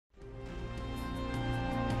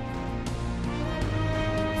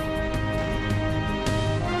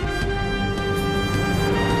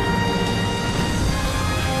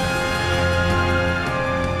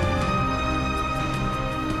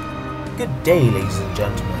Good day, ladies and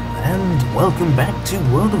gentlemen, and welcome back to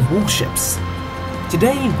World of Warships.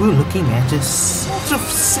 Today we're looking at a sort of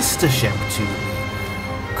sister ship to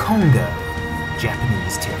Congo,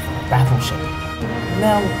 Japanese Tier 5 battleship.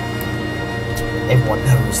 Now, everyone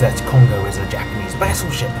knows that Congo is a Japanese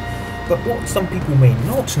battleship, but what some people may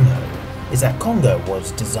not know is that Congo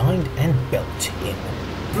was designed and built in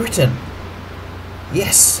Britain.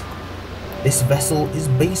 Yes, this vessel is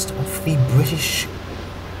based off the British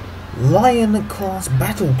Lion-class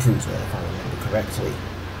battlecruiser, if I remember correctly.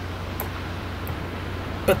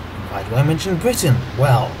 But why do I mention Britain?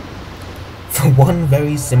 Well, for one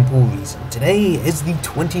very simple reason. Today is the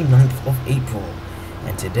 29th of April,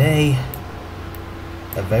 and today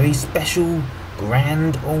a very special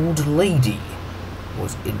grand old lady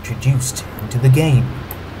was introduced into the game.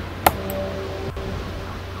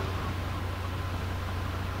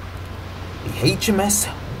 The HMS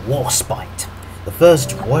Warspite, the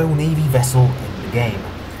first Royal Navy vessel in the game.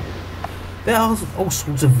 There are all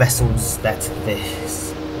sorts of vessels that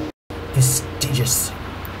this prestigious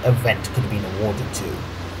event could have been awarded to.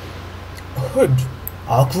 Hood,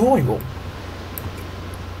 Ark Royal,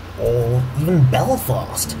 or even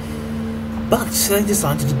Belfast. But they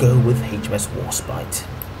decided to go with HMS Warspite.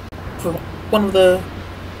 For one of the...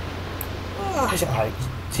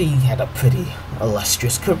 he had a pretty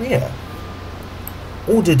illustrious career.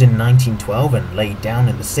 Ordered in 1912 and laid down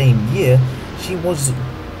in the same year, she was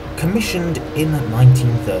commissioned in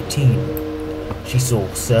 1913. She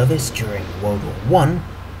saw service during World War I,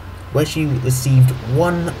 where she received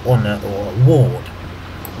one honour or award.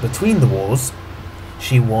 Between the wars,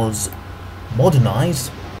 she was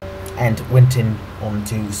modernised and went on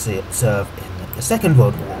to serve in the Second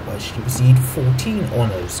World War, where she received 14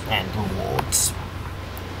 honours and rewards.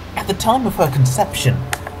 At the time of her conception,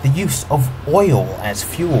 the use of oil as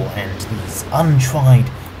fuel and these untried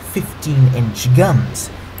 15-inch guns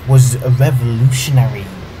was a revolutionary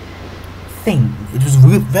thing. It was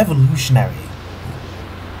revolutionary,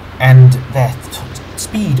 and their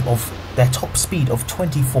top speed of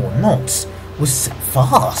 24 knots was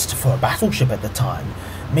fast for a battleship at the time,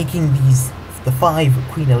 making the 5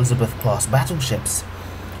 Queen Elizabeth class battleships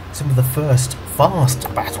some of the first fast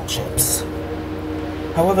battleships.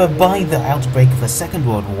 However, by the outbreak of the Second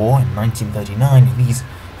World War in 1939, these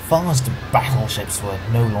fast battleships were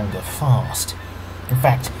no longer fast. In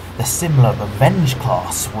fact, the similar Revenge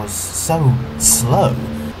class was so slow,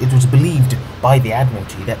 it was believed by the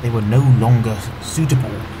Admiralty that they were no longer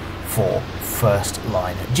suitable for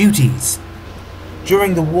first-line duties.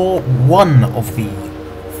 During the war, one of the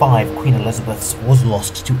 5 Queen Elizabeths was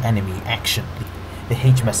lost to enemy action, the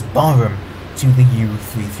HMS Barham to the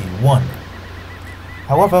U-331.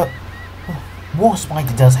 However,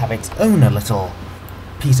 Warspite does have its own little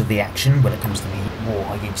piece of the action when it comes to the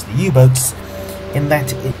war against the U-boats, in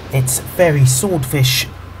that its Fairy Swordfish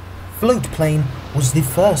float plane was the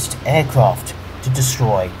first aircraft to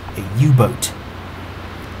destroy a U-boat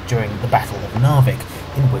during the Battle of Narvik,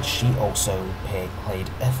 in which she also played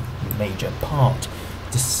a major part,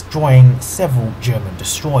 destroying several German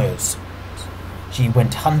destroyers. She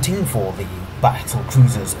went hunting for the battle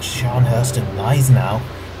cruisers Scharnhorst and Gneisenau,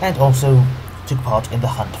 and also took part in the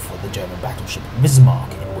hunt for the German battleship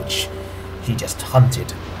Bismarck, in which she just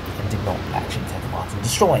hunted and did not actually take part in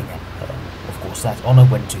destroying her. Of course, that honour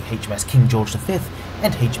went to HMS King George V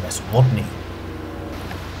and HMS Rodney.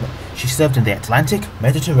 She served in the Atlantic,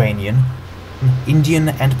 Mediterranean, Indian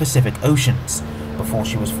and Pacific Oceans, before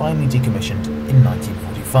she was finally decommissioned in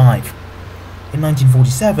 1945. In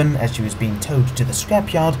 1947, as she was being towed to the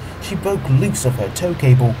scrapyard, she broke loose of her tow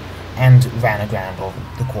cable and ran aground on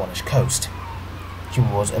the Cornish coast. She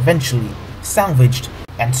was eventually salvaged,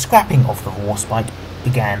 and scrapping of the Warspite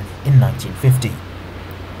began in 1950.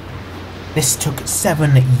 This took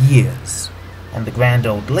 7 years, and the grand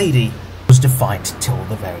old lady was to fight till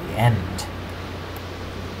the very end.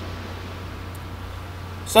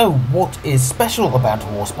 So, what is special about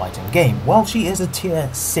Warspite in game? Well, she is a Tier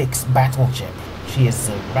 6 battleship. She is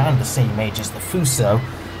around the same age as the Fuso.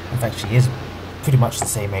 In fact, she is pretty much the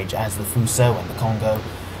same age as the Fuso and the Congo,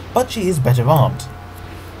 but she is better armed.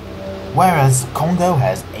 Whereas Congo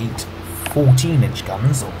has 8 14-inch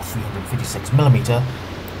guns, or 356mm,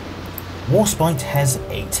 Warspite has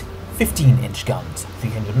 8 15-inch guns,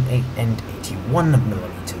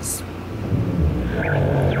 381mm.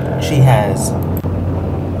 She has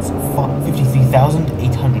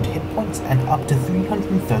 53,800 hit points and up to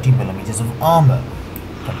 330mm of armor.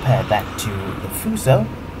 Compare that to the Fuso,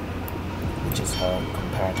 which is her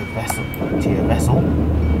comparative tier vessel.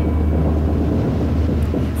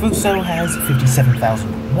 Fuso has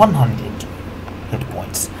 57,100 hit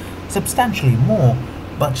points, substantially more,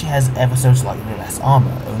 but she has ever so slightly less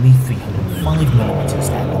armour, only 305mm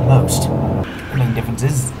at the most. The main difference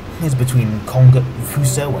is between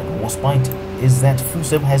Fuso and Warspite is that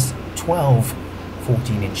Fuso has 12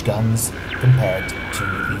 14-inch guns compared to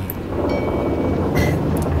the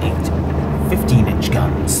 8 15-inch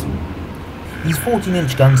guns. These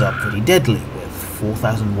 14-inch guns are pretty deadly, with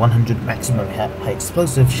 4,100 maximum high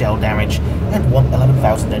explosive shell damage and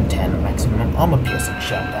 11,010 maximum armor-piercing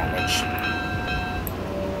shell damage.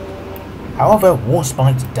 However,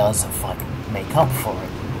 Warspite does make up for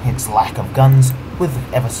its lack of guns with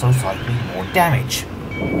ever so slightly more damage.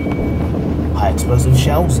 High explosive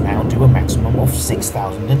shells now do a maximum of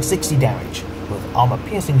 6,060 damage, with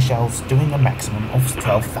armor-piercing shells doing a maximum of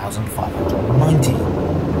 12,590.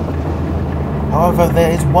 However,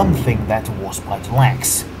 there is one thing that Warspite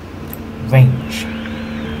lacks: range.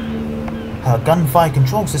 Her gunfire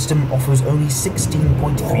control system offers only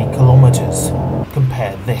 16.3 kilometers.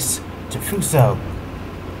 Compare this to Fuso,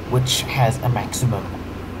 which has a maximum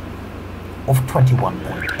of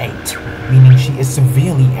 21.8, meaning she is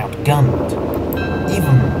severely outgunned.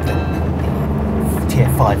 Even the Tier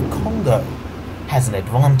 5 Congo has an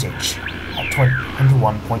advantage at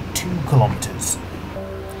 21.2 kilometers.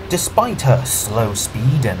 Despite her slow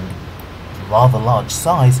speed and rather large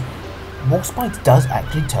size, Warspite does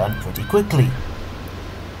actually turn pretty quickly.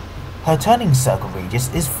 Her turning circle radius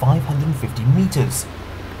is 550 meters,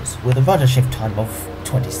 with a rudder shift time of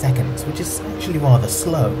 20 seconds, which is actually rather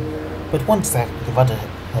slow. But once the rudder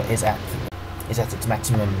is at its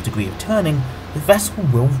maximum degree of turning, the vessel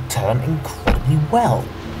will turn incredibly well.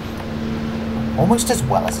 Almost as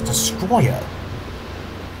well as a destroyer.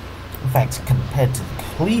 In fact, compared to the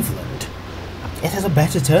Cleveland, it has a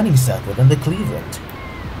better turning circle than the Cleveland.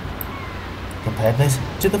 Compare this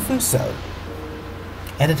to the Fuso,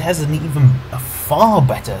 and it has a far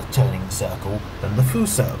better turning circle than the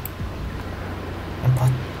Fuso.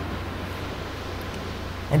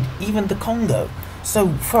 And even the Congo.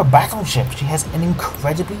 So for a battleship, she has an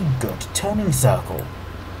incredibly good turning circle.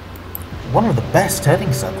 One of the best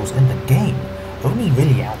turning circles in the game, only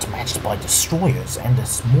really outmatched by destroyers and the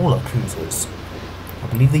smaller cruisers. I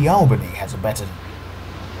believe the Albany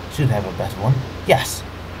should have a better one. Yes,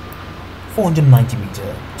 490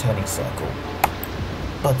 meter turning circle.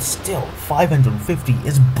 But still, 550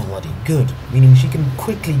 is bloody good, meaning she can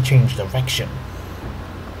quickly change direction.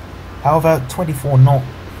 However, 24 knot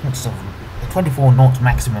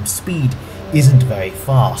maximum speed isn't very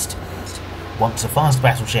fast. Once a fast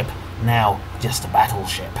battleship, now just a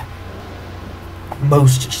battleship.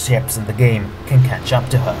 Most ships in the game can catch up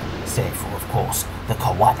to her, save for, of course, the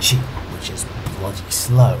Kawachi, which is bloody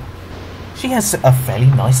slow. She has a fairly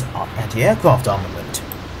nice anti-aircraft armament.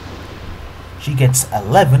 She gets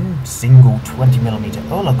 11 single 20mm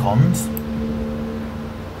Oerlikons,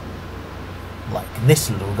 like this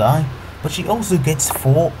little guy, but she also gets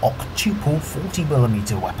 4 octuple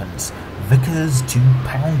 40mm weapons, Vickers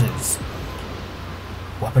 2-pounders.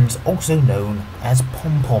 Weapons also known as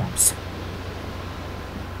pom-poms.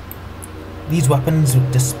 These weapons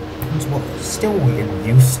were still in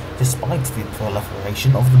use despite the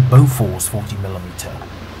proliferation of the Bofors 40mm.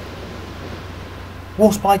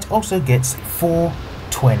 Warspite also gets 4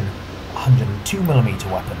 twin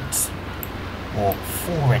 102mm weapons, or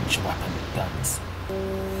 4-inch weapon guns.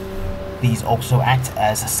 These also act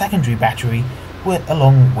as a secondary battery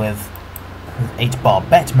along with 8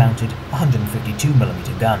 barbette mounted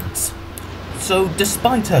 152mm guns. So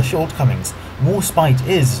despite her shortcomings, Warspite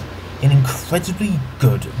is an incredibly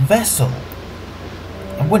good vessel.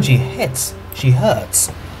 And when she hits, she hurts,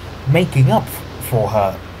 making up for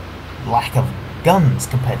her lack of guns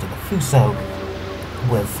compared to the Fuso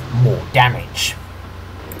with more damage.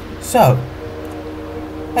 So,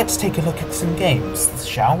 let's take a look at some games,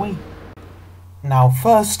 shall we? Now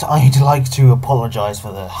first, I'd like to apologise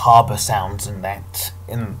for the harbour sounds in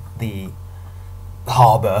the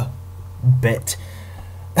harbour bit.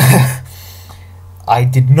 I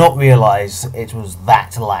did not realise it was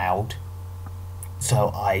that loud, so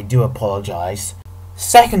I do apologise.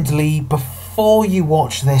 Secondly, before you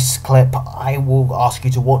watch this clip, I will ask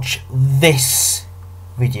you to watch this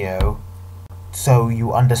video so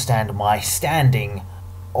you understand my standing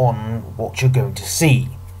on what you're going to see.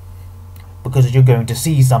 Because you're going to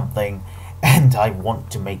see something, and I want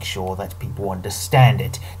to make sure that people understand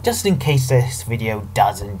it, just in case this video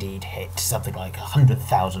does indeed hit something like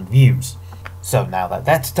 100,000 views. So now that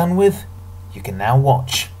that's done with, you can now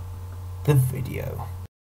watch the video.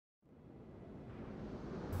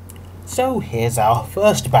 So here's our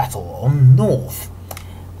first battle on North.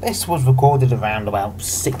 This was recorded around about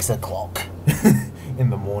 6 o'clock in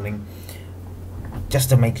the morning, just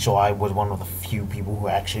to make sure I was one of the few people who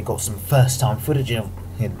actually got some first-time footage of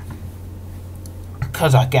him.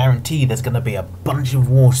 Because I guarantee there's going to be a bunch of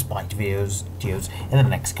Warspite videos in the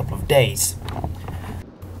next couple of days.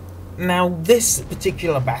 Now, this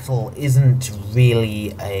particular battle isn't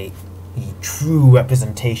really a true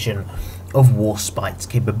representation of Warspite's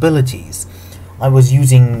capabilities. I was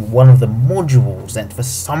using one of the modules that for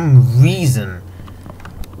some reason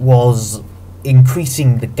was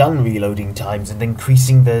increasing the gun reloading times and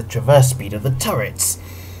increasing the traverse speed of the turrets.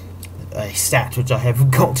 A stat which I have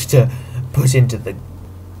got to put into the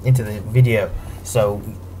video, so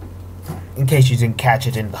in case you didn't catch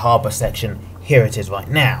it in the harbour section, here it is right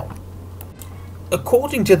now.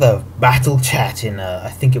 According to the battle chat in, I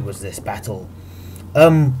think it was this battle,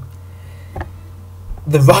 the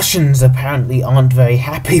Russians apparently aren't very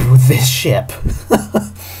happy with this ship.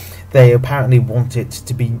 They apparently want it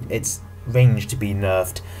to be, its range to be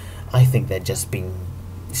nerfed. I think they're just being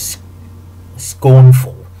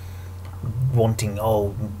scornful, wanting,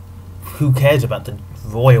 oh, who cares about the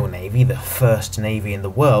Royal Navy, the first navy in the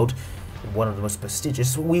world, one of the most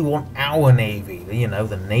prestigious. We want our navy, you know,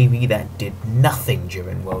 the navy that did nothing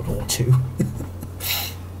during World War II.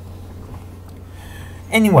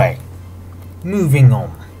 Anyway, moving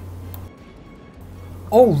on.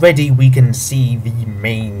 Already we can see the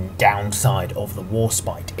main downside of the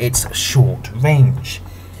Warspite. It's short range.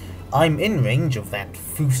 I'm in range of that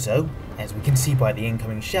Fuso, as we can see by the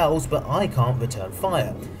incoming shells, but I can't return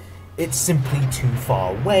fire. It's simply too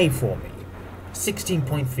far away for me.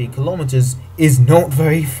 16.3 kilometers is not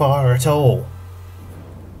very far at all.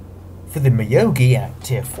 For the Miyogi at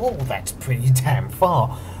tier 4, that's pretty damn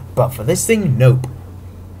far, but for this thing, nope.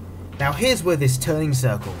 Now here's where this turning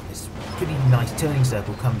circle, this pretty nice turning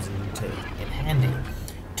circle, comes in handy.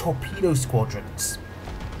 Torpedo squadrons.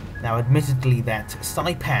 Now admittedly that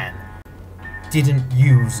Saipan didn't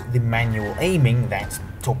use the manual aiming that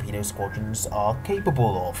torpedo squadrons are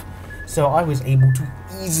capable of, so I was able to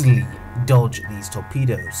easily dodge these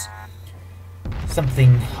torpedoes.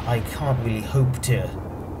 Something I can't really hope to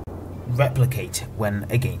replicate when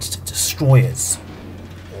against destroyers,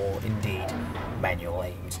 or indeed manual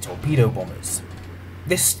aimed torpedo bombers.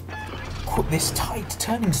 This tight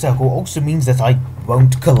turning circle also means that I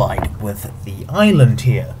won't collide with the island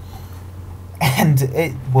here, and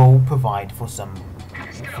it will provide for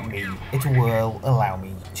me, it will allow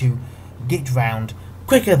me to get round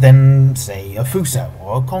quicker than, say, a Fuso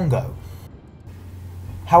or a Congo.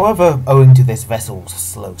 However, owing to this vessel's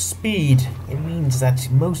slow speed, it means that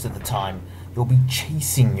most of the time you'll be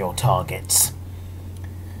chasing your targets.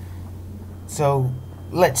 So,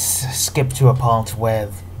 let's skip to a part where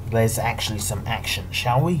there's actually some action,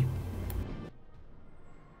 shall we?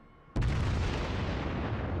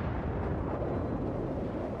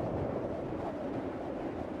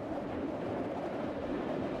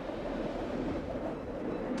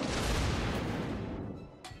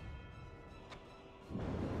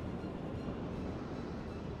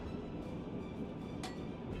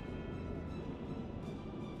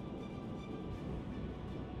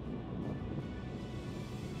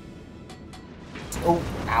 Oh,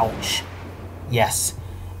 ouch. Yes,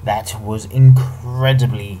 that was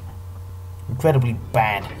incredibly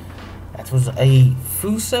bad. That was a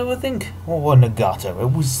Fuso, I think? Or a Nagato.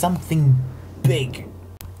 It was something big.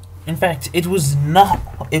 In fact, it was not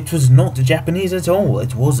Japanese at all.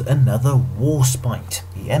 It was another Warspite.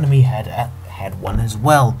 The enemy had one as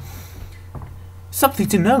well. Something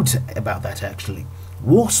to note about that, actually.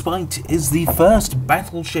 Warspite is the first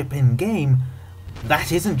battleship in game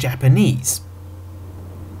that isn't Japanese.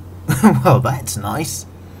 Well, that's nice.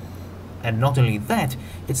 And not only that,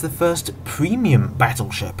 it's the first premium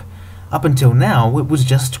battleship. Up until now, it was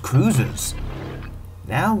just cruisers.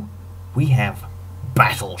 Now, we have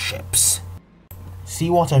battleships. See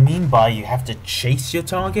what I mean by you have to chase your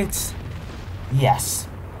targets? Yes.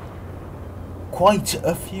 Quite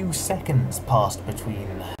a few seconds passed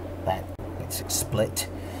between that split.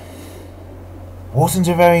 Wasn't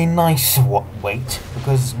a very nice wait,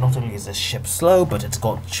 because not only is this ship slow, but it's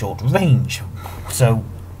got short range, so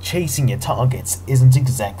chasing your targets isn't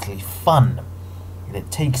exactly fun, and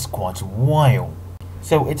it takes quite a while.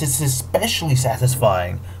 So it is especially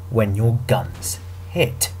satisfying when your guns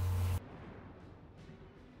hit.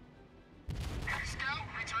 Scout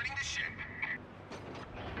returning to ship.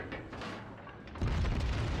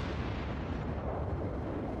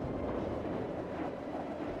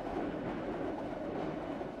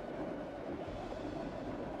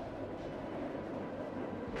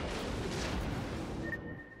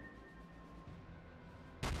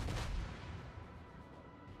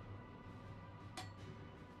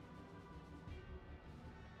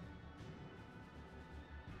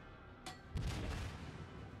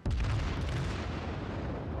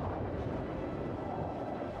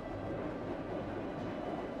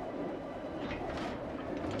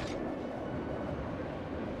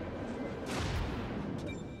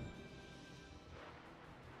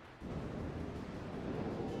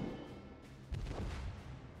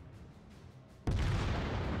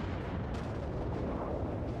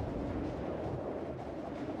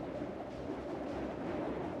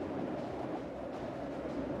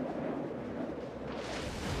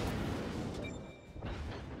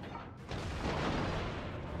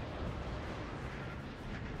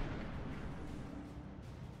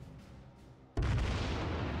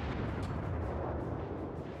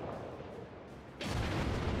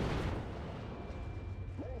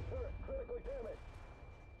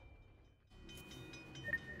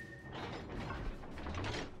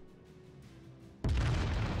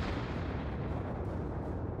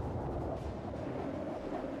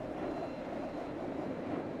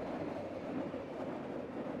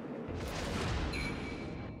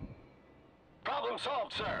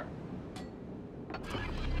 solved, sir.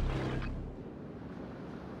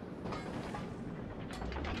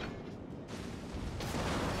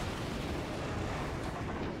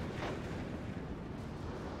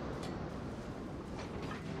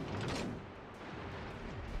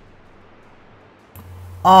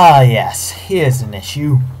 Ah yes, here's an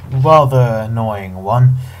issue. Rather annoying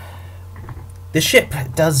one. The ship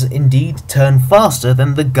does indeed turn faster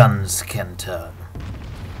than the guns can turn.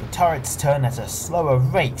 The turrets turn at a slower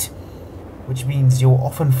rate, which means you'll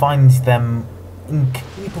often find them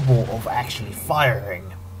incapable of actually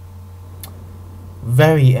firing.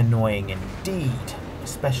 Very annoying indeed,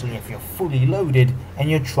 especially if you're fully loaded and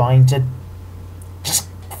you're trying to just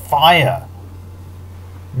fire.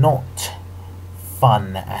 Not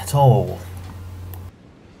fun at all.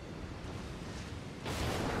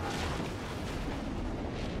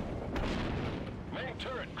 Main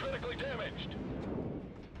turret critically damaged.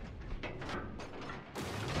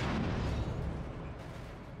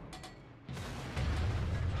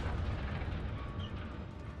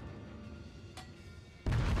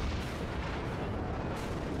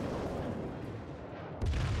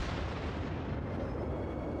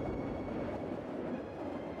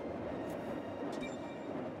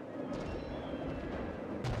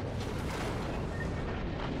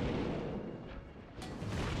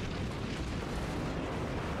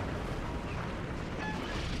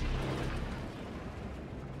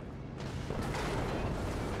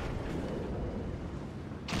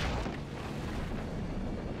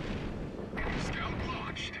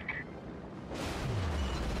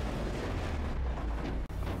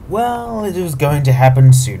 Well, it was going to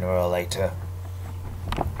happen sooner or later.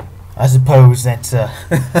 I suppose that's a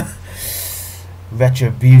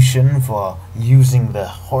retribution for using the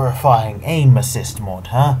horrifying aim assist mod,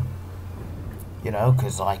 huh? You know,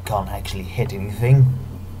 because I can't actually hit anything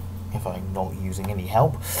if I'm not using any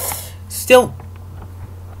help. Still,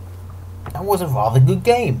 that was a rather good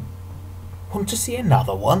game. Want to see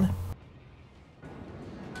another one?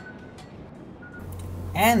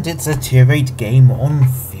 And it's a tier 8 game on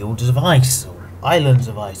Fields of Ice, or Islands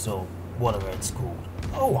of Ice, or whatever it's called.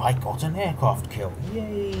 Oh, I got an aircraft kill.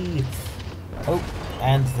 Yay! Oh,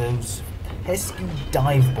 and those pesky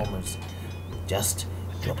dive bombers just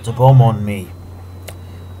dropped a bomb on me.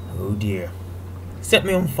 Oh dear. Set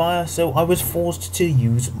me on fire, so I was forced to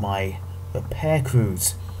use my repair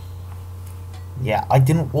crews. Yeah, I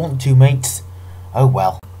didn't want to, mates. Oh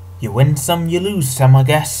well. You win some, you lose some, I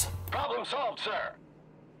guess. Problem solved, sir.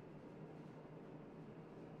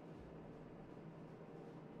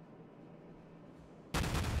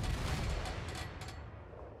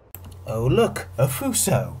 Oh look, a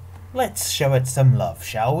Fuso. Let's show it some love,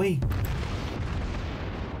 shall we?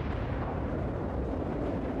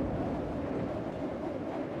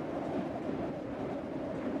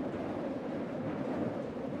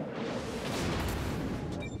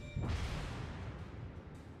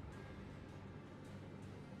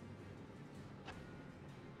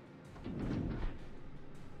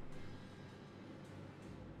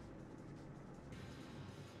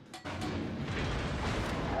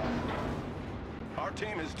 Our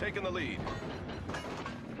team has taken the lead.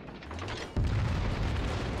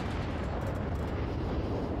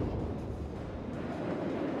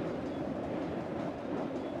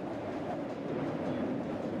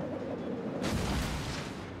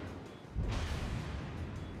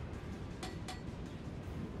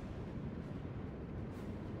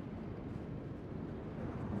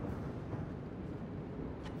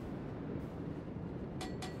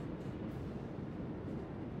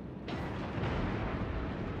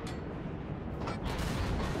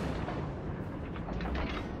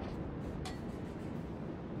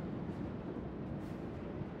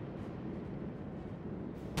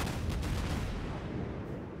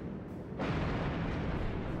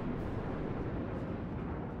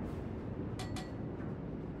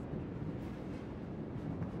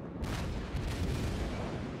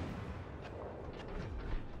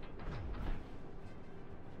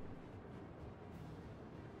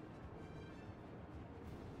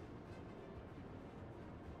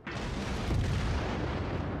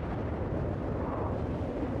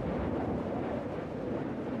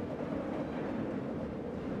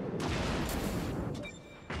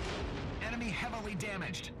 Heavily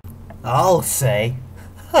damaged. I'll say.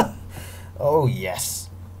 Oh yes.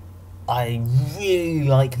 I really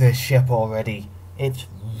like this ship already. It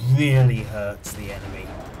really hurts the enemy.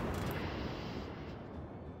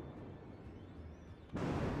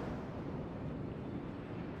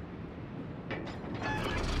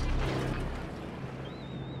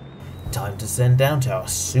 Time to send down to our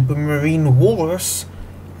Supermarine Walrus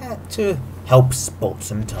to help spot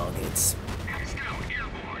some targets.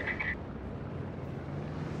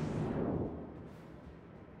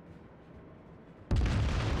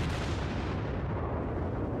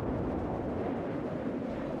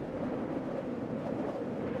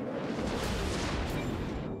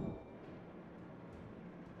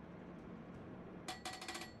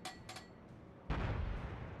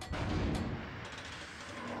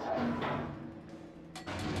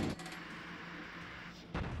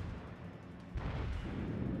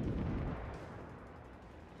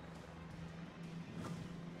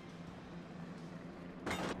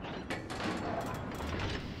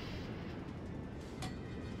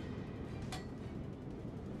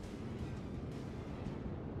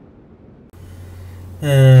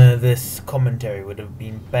 This commentary would have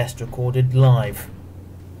been best recorded live.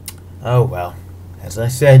 Oh well, as I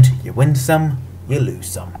said, you win some, you lose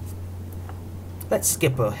some. Let's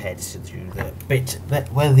skip ahead to the bit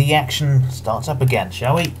where the action starts up again,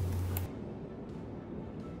 shall we?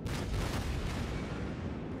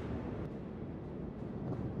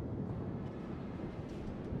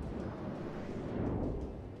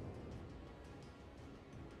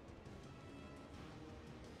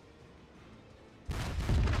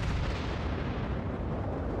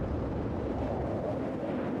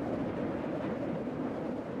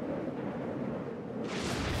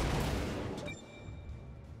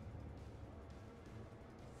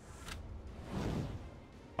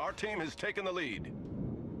 Our team has taken the lead.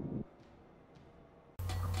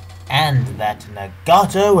 And that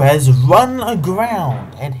Nagato has run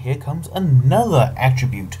aground, and here comes another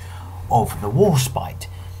attribute of the Warspite.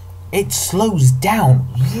 It slows down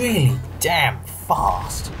really damn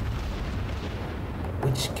fast,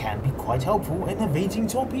 which can be quite helpful in evading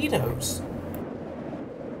torpedoes.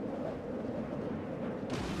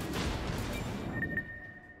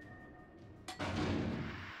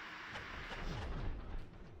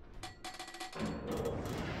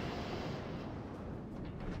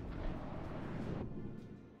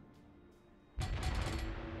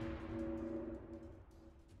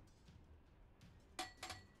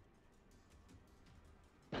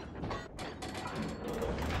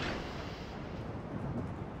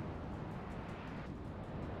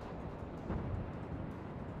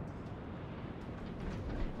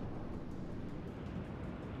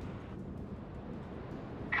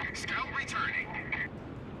 Scout returning.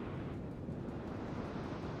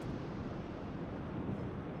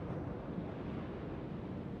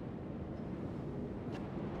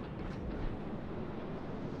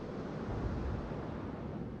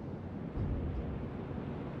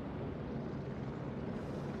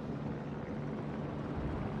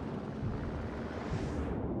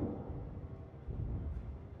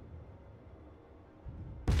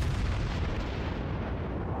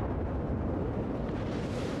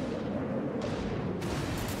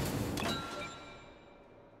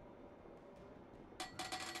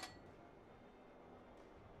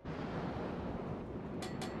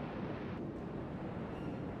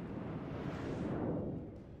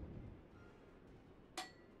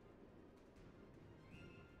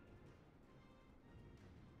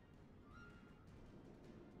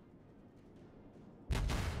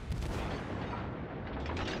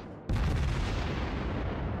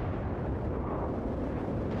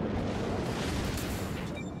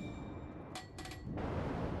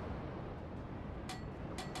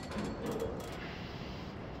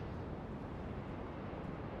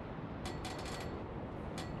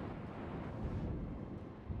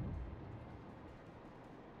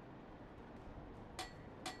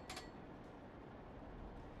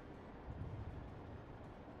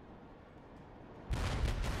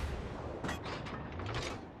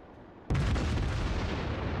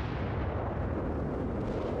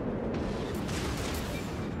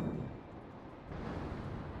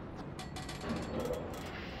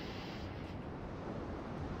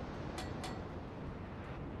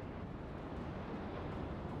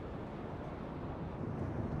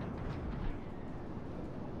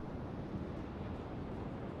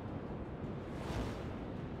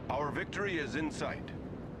 Our victory is in sight.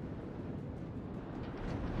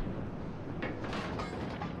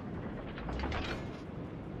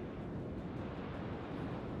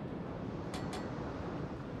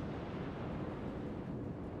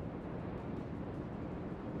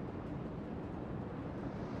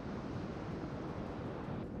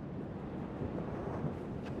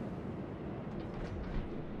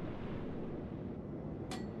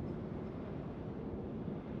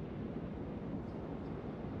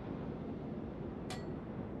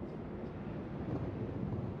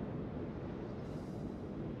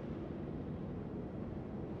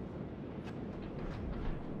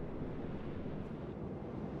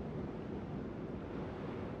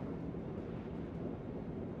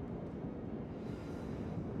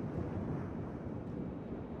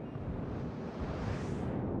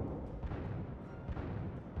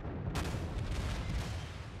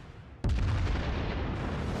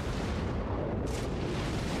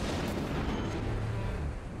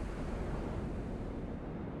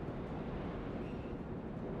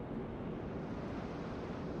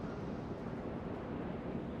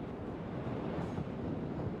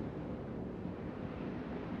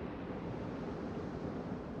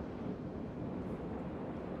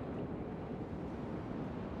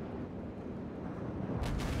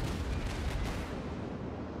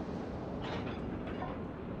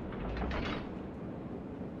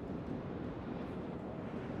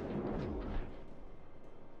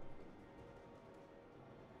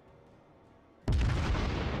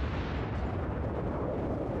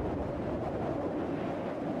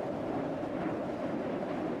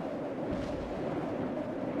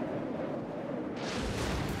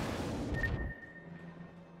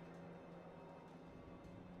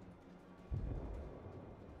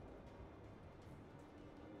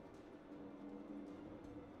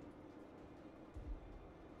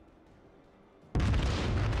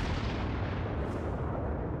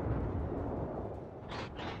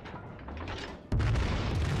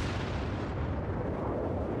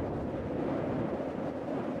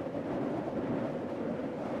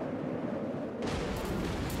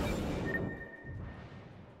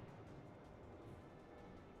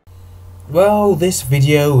 well, this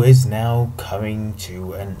video is now coming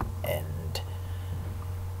to an end.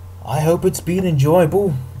 I hope it's been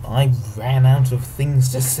enjoyable. I ran out of things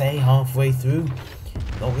to say halfway through.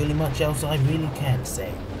 Not really much else I really can say.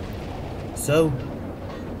 So,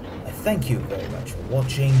 I thank you very much for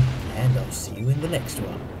watching, and I'll see you in the next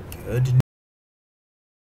one. Good night.